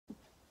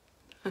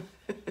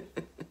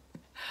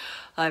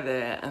Hi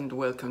there and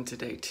welcome to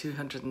day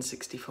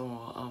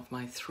 264 of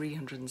my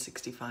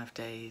 365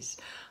 days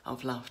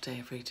of laughter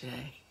every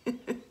day.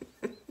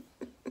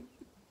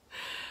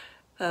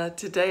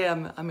 Today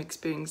I'm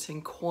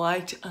experiencing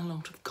quite a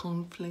lot of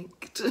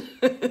conflict.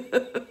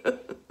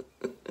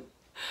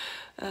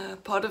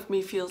 Part of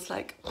me feels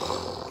like,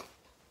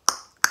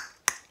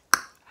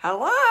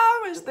 hello,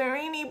 is there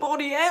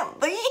anybody out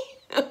there?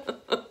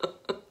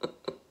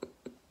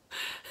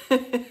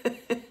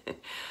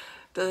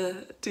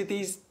 Do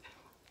these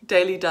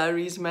daily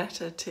diaries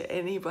matter to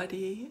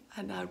anybody?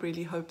 And I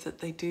really hope that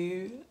they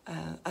do.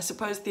 I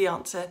suppose the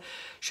answer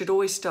should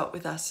always start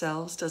with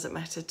ourselves. Does it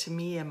matter to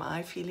me? Am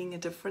I feeling a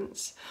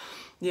difference?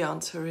 The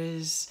answer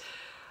is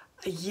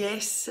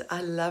yes,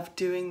 I love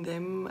doing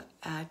them.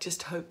 I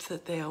just hope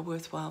that they are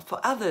worthwhile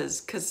for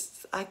others,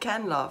 because I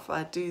can laugh.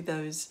 I do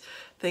those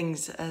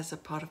things as a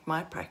part of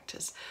my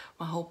practice.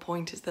 My whole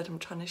point is that I'm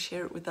trying to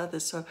share it with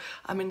others. So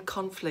I'm in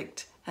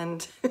conflict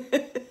and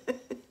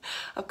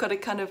I've got to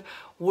kind of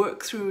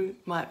work through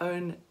my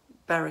own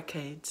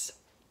barricades.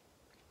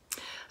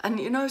 And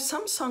you know,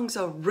 some songs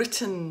are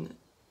written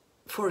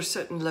for a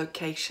certain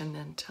location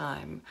and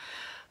time.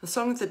 The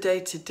song of the day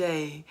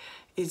today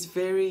is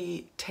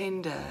very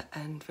tender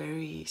and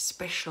very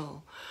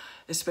special,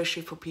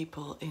 especially for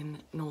people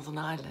in Northern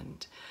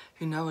Ireland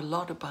who know a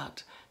lot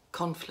about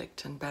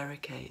conflict and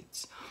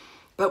barricades.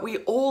 But we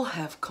all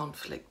have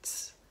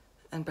conflicts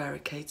and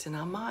barricades in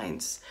our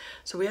minds.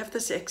 So we have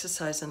this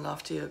exercise in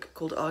laughter yoga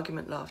called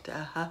argument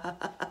laughter.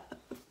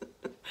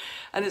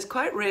 And it's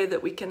quite rare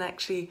that we can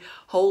actually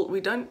hold,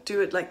 we don't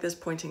do it like this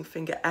pointing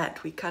finger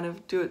at, we kind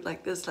of do it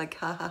like this, like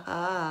ha ha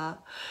ha.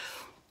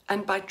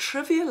 And by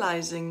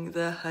trivializing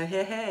the ha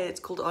ha ha, it's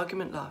called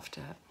argument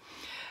laughter,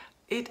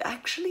 it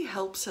actually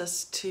helps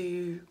us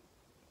to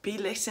be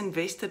less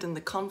invested in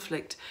the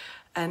conflict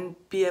and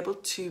be able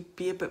to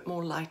be a bit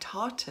more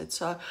lighthearted.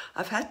 So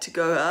I've had to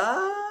go,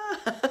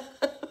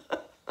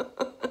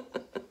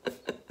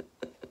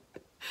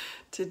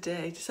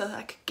 today so that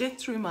I could get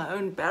through my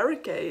own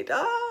barricade.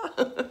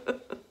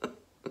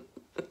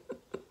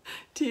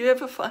 Do you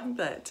ever find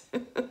that?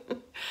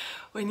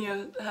 When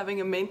you're having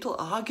a mental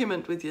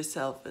argument with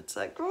yourself, it's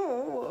like,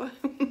 oh,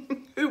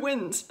 who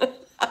wins?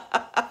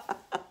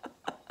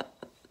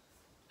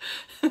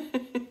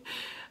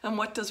 And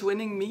what does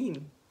winning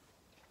mean?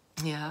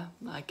 Yeah,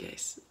 I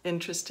guess.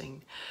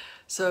 Interesting.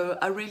 So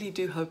I really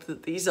do hope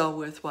that these are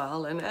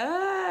worthwhile and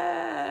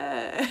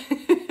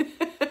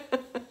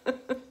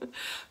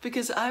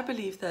because I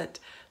believe that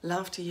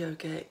laughter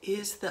yoga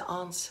is the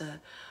answer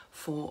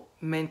for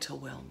mental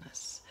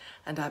wellness.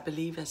 And I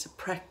believe as a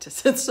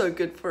practice, it's so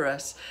good for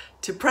us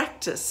to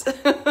practice.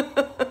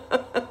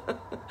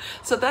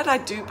 So that I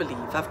do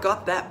believe, I've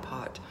got that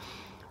part.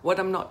 What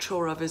I'm not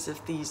sure of is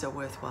if these are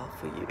worthwhile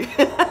for you.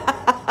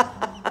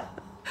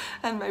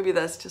 And maybe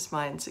that's just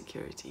my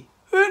insecurity.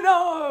 Who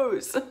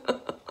knows?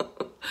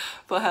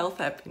 For health,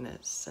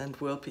 happiness, and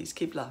world peace,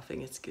 keep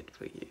laughing. It's good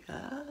for you.